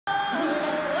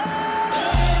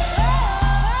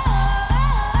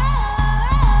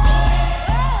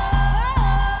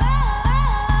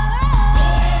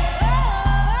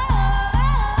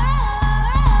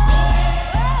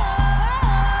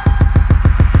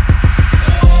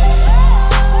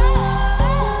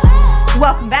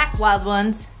wild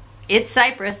ones. It's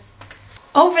Cypris.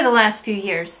 Over the last few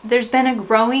years, there's been a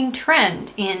growing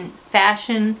trend in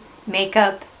fashion,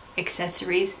 makeup,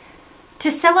 accessories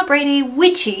to celebrate a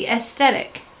witchy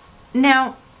aesthetic.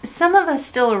 Now, some of us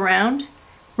still around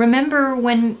remember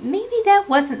when maybe that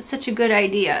wasn't such a good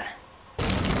idea.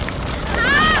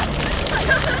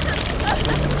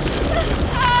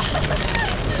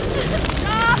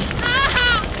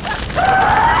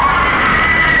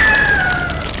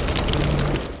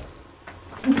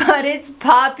 But it's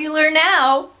popular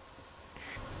now.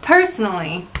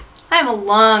 Personally, I'm a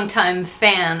longtime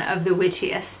fan of the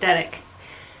witchy aesthetic.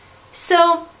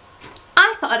 So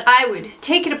I thought I would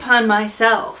take it upon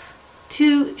myself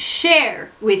to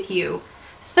share with you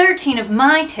 13 of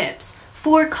my tips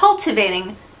for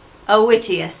cultivating a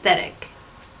witchy aesthetic.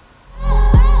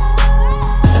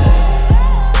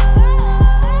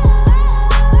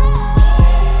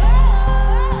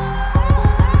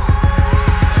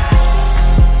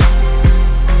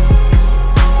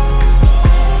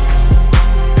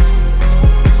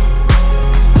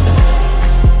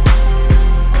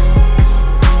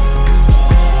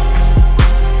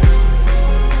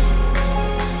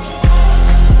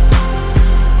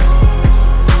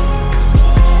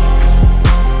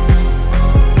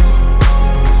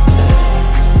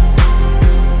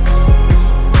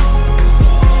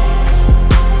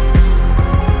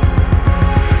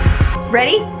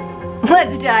 Ready?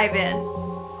 Let's dive in.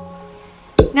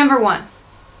 Number 1,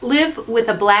 live with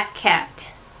a black cat.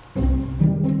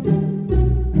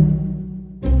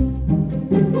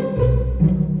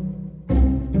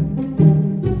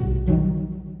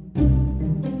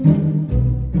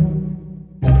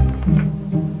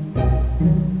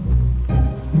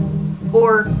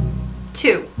 Or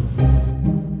 2.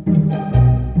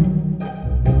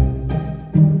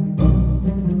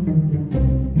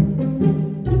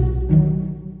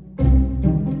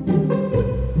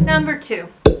 Number 2,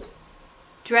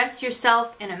 dress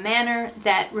yourself in a manner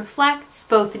that reflects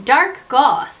both dark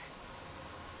goth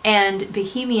and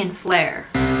bohemian flair.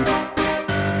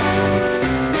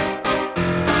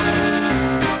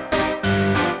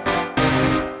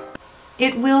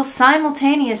 It will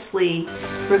simultaneously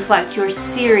reflect your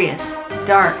serious,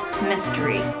 dark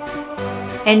mystery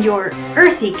and your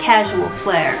earthy casual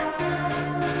flair.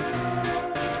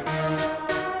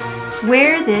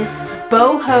 Wear this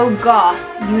boho goth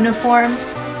uniform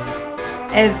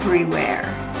everywhere.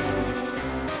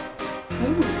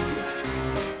 Ooh.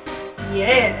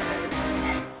 Yes.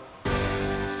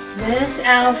 This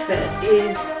outfit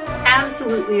is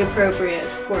absolutely appropriate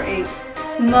for a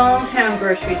small town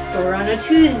grocery store on a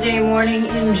Tuesday morning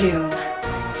in June.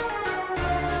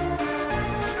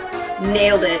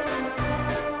 Nailed it.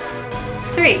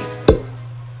 3.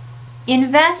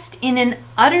 Invest in an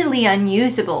utterly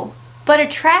unusable but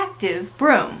attractive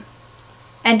broom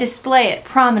and display it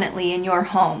prominently in your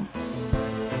home.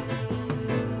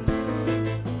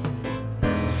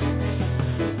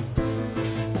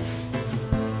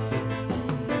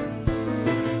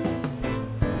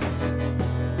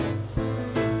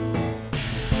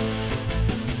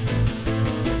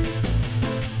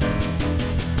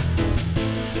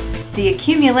 The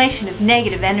accumulation of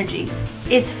negative energy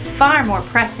is far more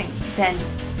pressing than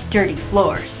dirty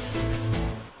floors.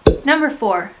 Number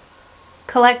 4,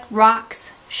 collect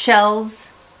rocks,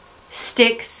 shells,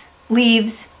 sticks,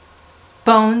 leaves,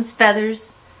 bones,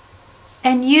 feathers,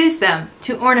 and use them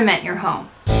to ornament your home.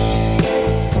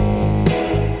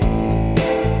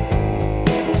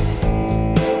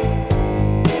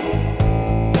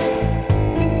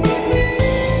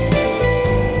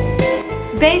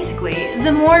 Basically,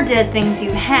 the more dead things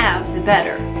you have, the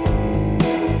better.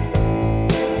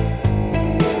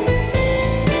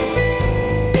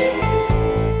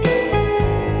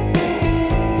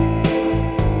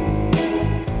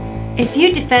 If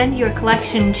you defend your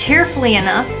collection cheerfully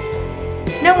enough,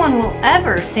 no one will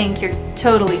ever think you're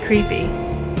totally creepy.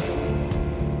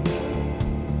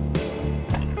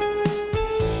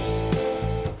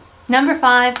 Number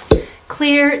 5,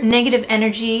 clear negative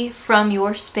energy from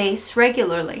your space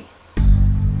regularly.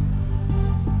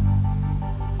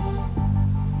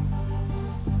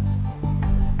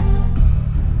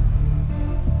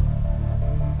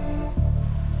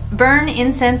 Burn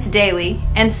incense daily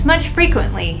and smudge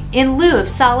frequently in lieu of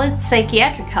solid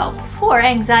psychiatric help for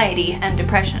anxiety and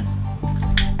depression.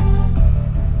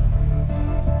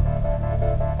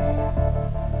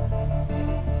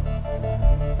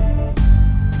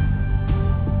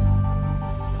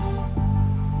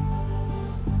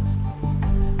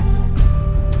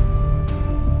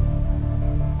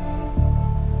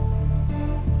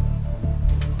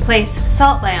 Place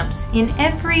salt lamps in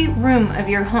every room of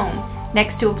your home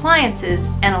next to appliances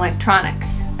and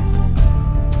electronics.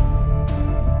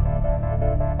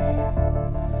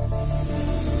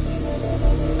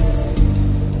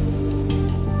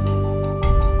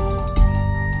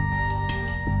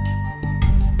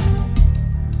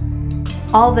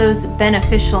 All those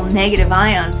beneficial negative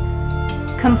ions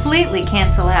completely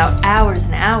cancel out hours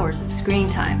and hours of screen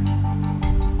time.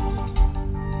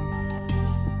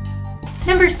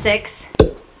 Number 6.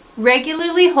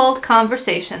 Regularly hold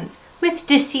conversations with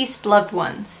deceased loved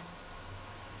ones.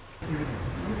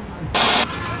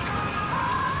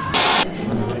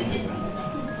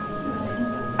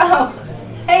 Oh,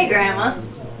 hey Grandma.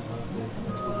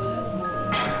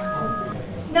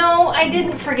 No, I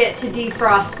didn't forget to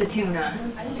defrost the tuna.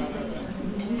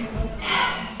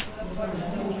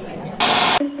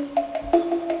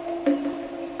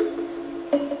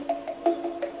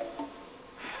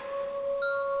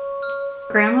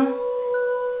 Grandma?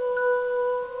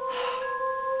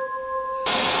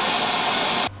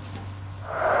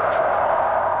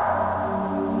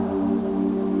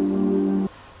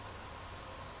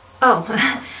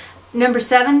 Oh, number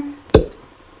 7,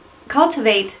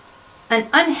 cultivate an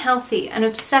unhealthy and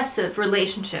obsessive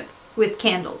relationship with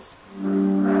candles.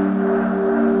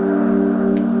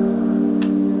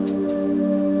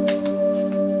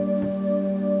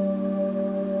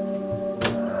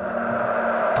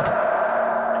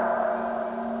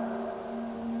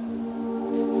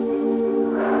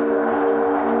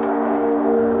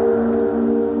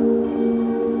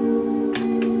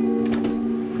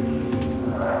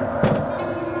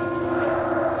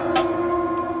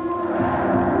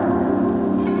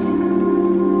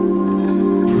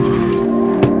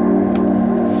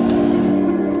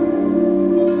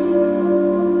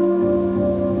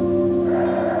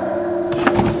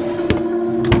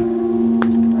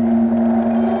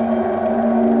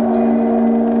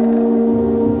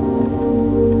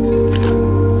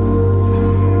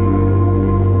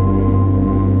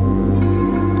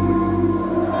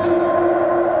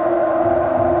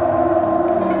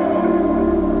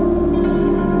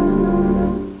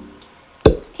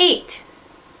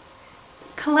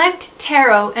 Collect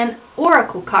tarot and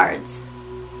oracle cards.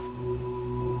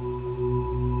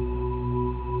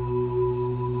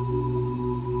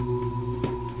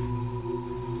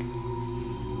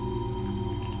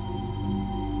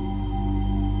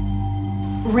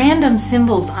 Random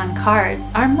symbols on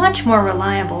cards are much more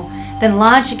reliable than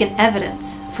logic and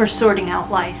evidence for sorting out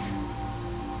life.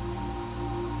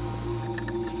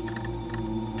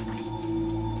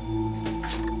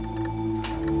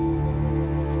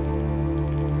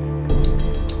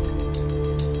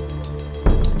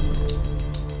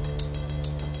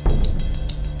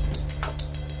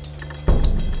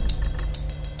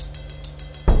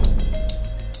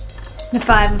 The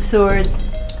 5 of Swords.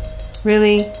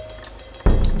 Really?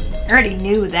 I already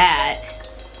knew that.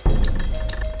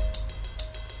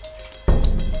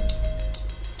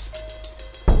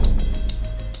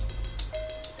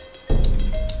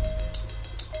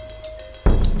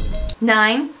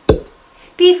 Nine,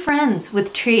 be friends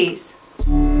with trees.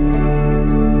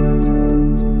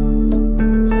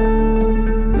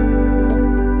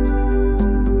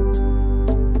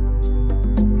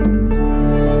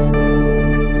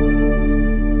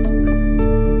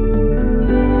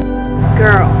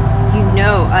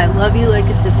 I love you like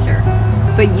a sister,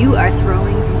 but you are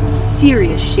throwing some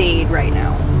serious shade right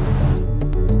now.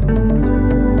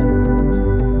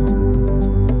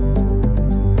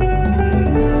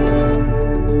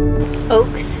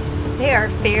 Oaks, they are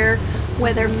fair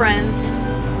weather friends.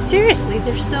 Seriously,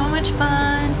 they're so much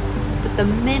fun, but the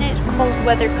minute cold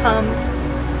weather comes,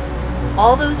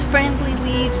 all those friendly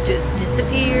leaves just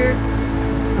disappear.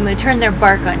 I'm gonna turn their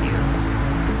bark on you.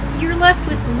 You're left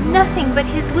with nothing but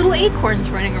his little acorns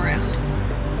running around.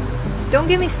 Don't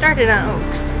get me started on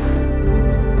oaks.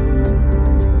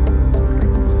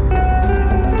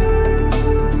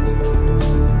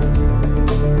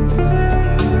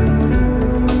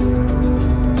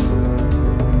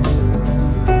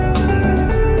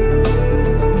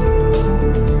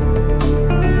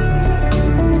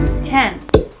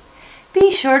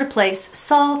 Be sure to place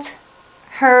salt,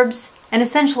 herbs, and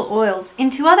essential oils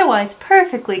into otherwise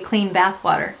perfectly clean bath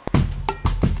water.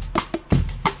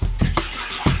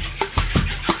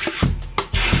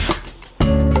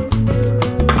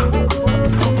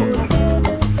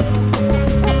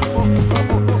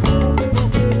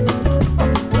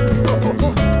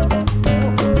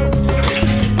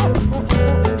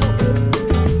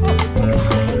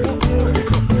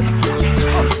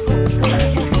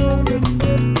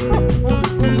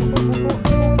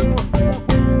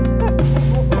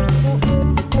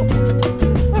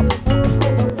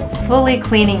 Fully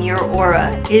cleaning your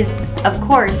aura is, of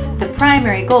course, the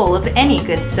primary goal of any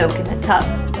good soak in the tub.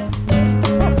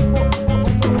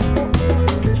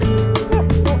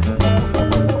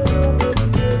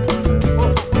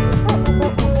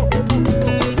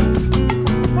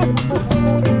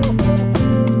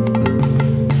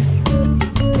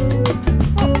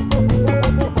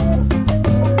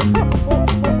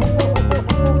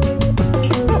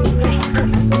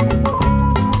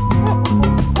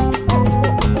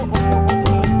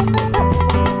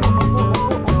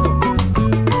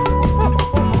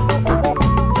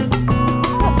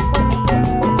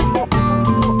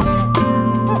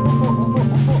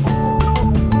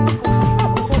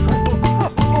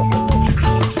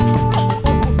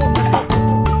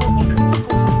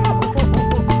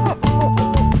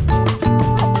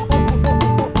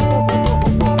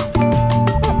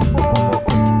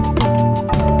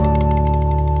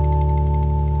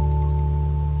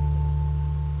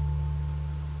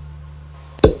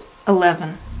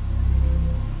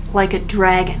 Like a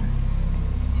dragon,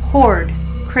 hoard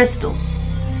crystals,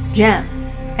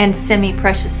 gems, and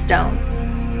semi-precious stones.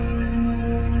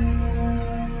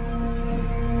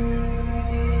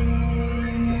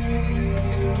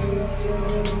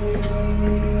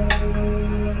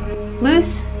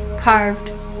 Loose,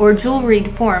 carved, or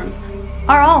jewelried forms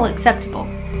are all acceptable.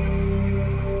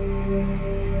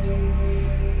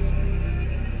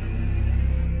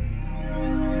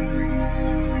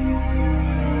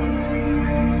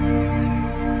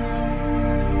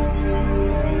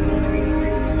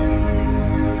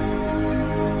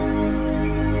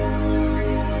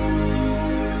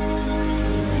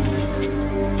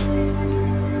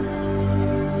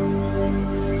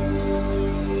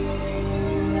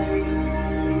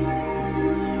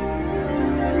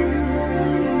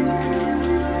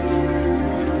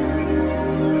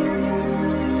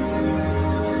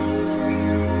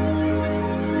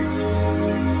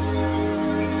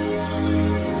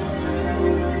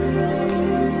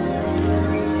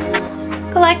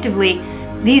 Collectively,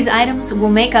 these items will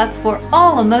make up for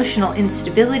all emotional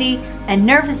instability and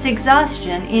nervous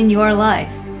exhaustion in your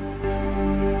life.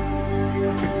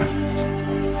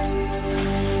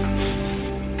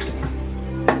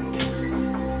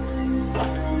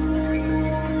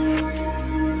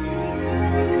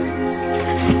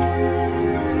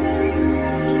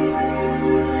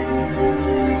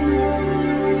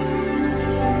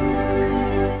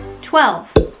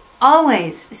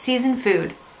 Always season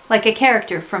food, like a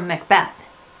character from Macbeth.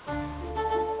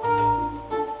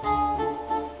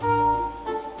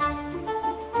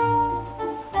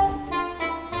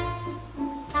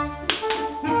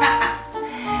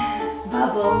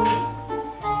 Bubble,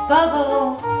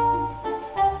 bubble.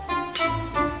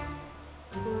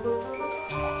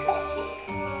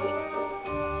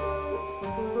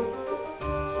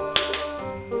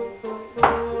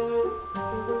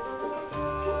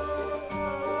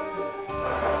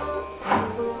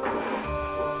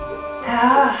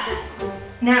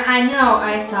 Now I know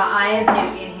I saw Eye of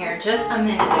Newt in here just a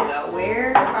minute ago.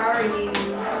 Where are you?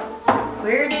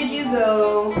 Where did you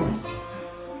go?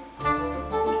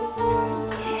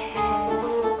 Yes.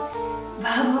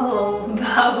 Bubble,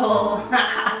 bubble.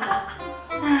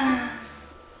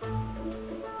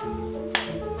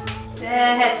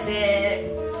 That's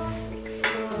it.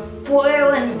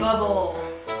 Boil and bubble.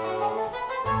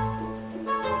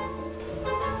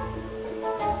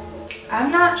 I'm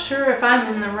not sure if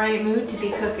I'm in the right mood to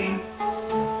be cooking.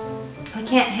 I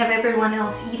can't have everyone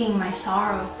else eating my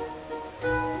sorrow.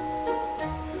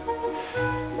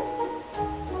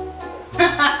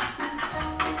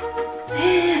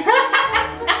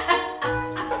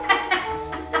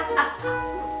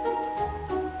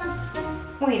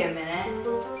 Wait a minute.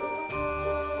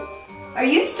 Are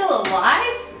you still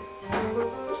alive?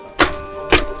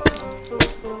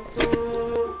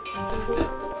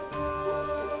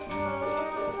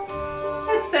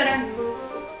 Better.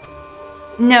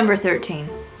 Number 13.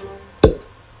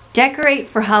 Decorate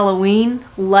for Halloween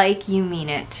like you mean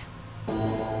it.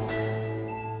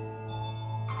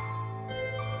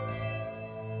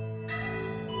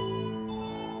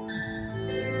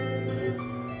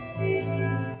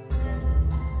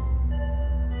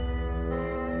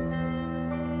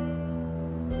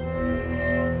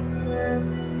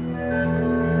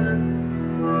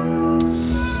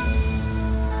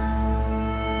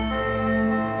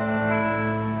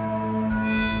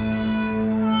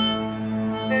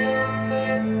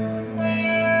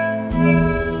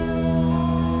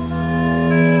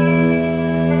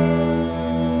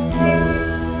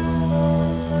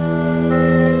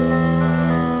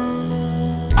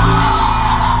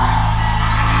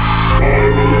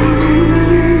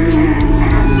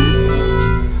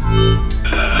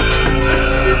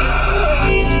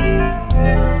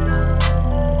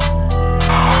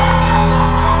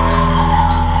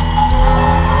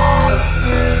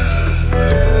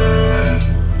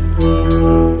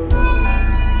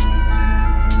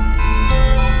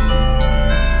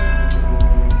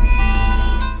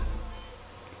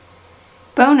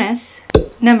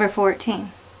 Number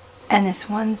 14. And this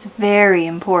one's very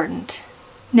important.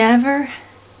 Never,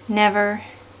 never,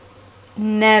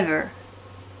 never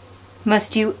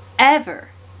must you ever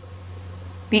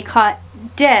be caught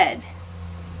dead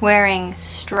wearing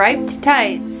striped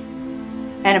tights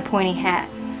and a pointy hat.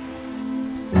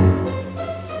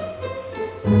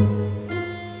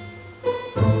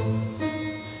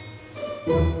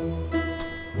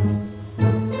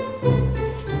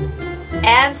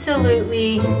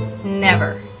 Absolutely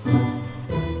never.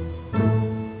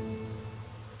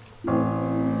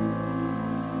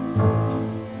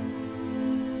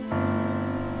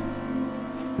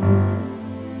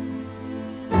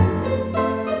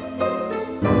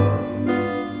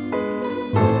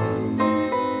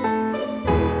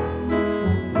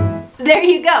 There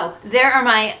you go. There are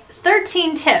my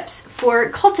 13 tips for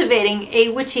cultivating a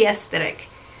witchy aesthetic.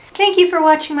 Thank you for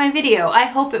watching my video. I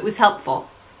hope it was helpful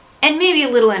and maybe a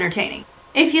little entertaining.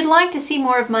 If you'd like to see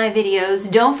more of my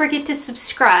videos, don't forget to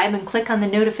subscribe and click on the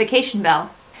notification bell.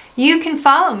 You can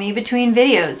follow me between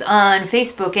videos on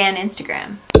Facebook and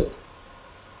Instagram.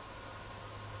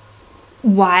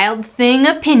 Wild Thing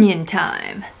Opinion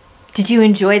Time. Did you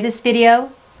enjoy this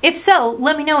video? If so,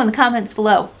 let me know in the comments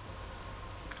below.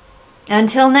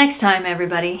 Until next time,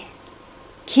 everybody,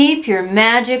 keep your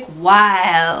magic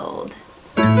wild.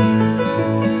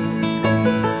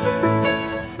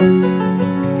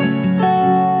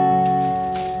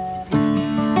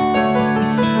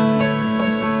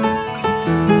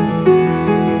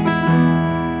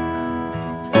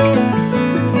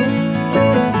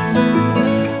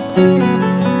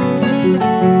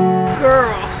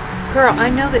 Girl, I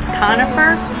know this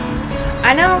conifer.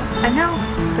 I know,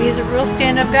 but he's a real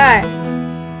stand-up guy.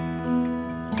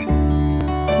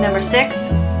 Number 6.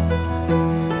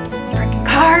 Freaking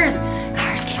cars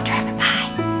keep driving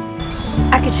by.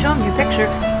 I could show him your picture.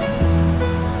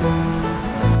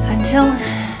 Until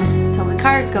the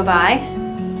cars go by.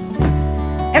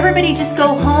 Everybody just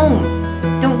go home.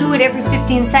 Don't do it every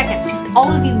 15 seconds. Just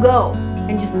all of you go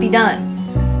and just be done.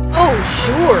 Oh,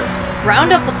 sure.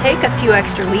 Roundup will take a few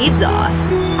extra leaves off.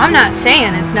 I'm not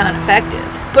saying it's not effective,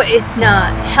 but it's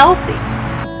not healthy.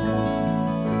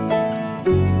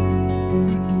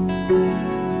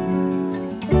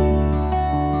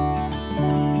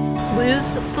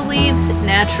 Lose the leaves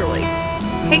naturally.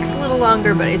 Takes a little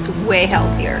longer, but it's way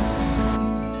healthier.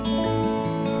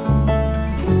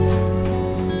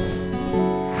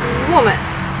 Woman,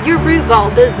 your root ball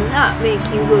does not make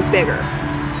you look bigger.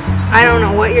 I don't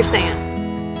know what you're saying.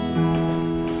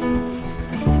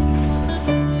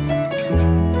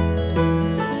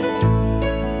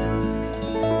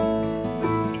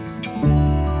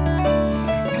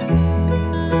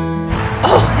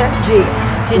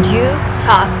 OMG, did you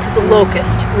talk to the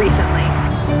locust recently?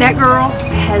 That girl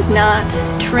has not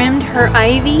trimmed her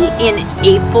ivy in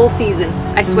a full season,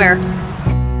 I swear.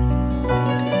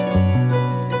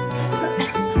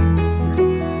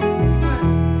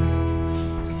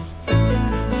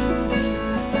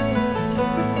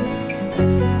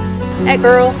 That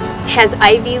girl has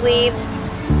ivy leaves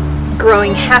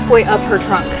growing halfway up her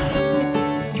trunk.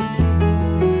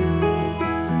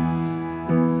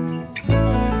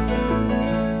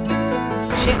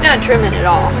 She's not trimming at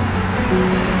all.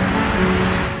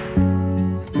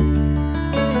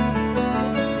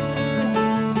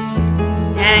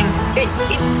 Dang,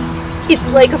 it's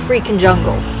like a freaking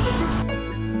jungle.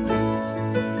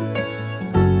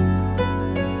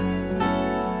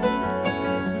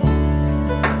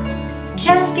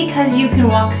 Just because you can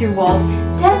walk through walls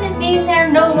doesn't mean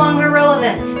they're no longer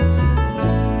relevant.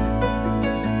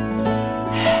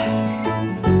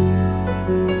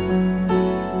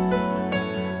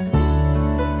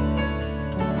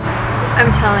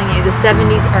 I'm telling you, the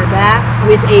 70s are back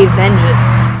with a vengeance.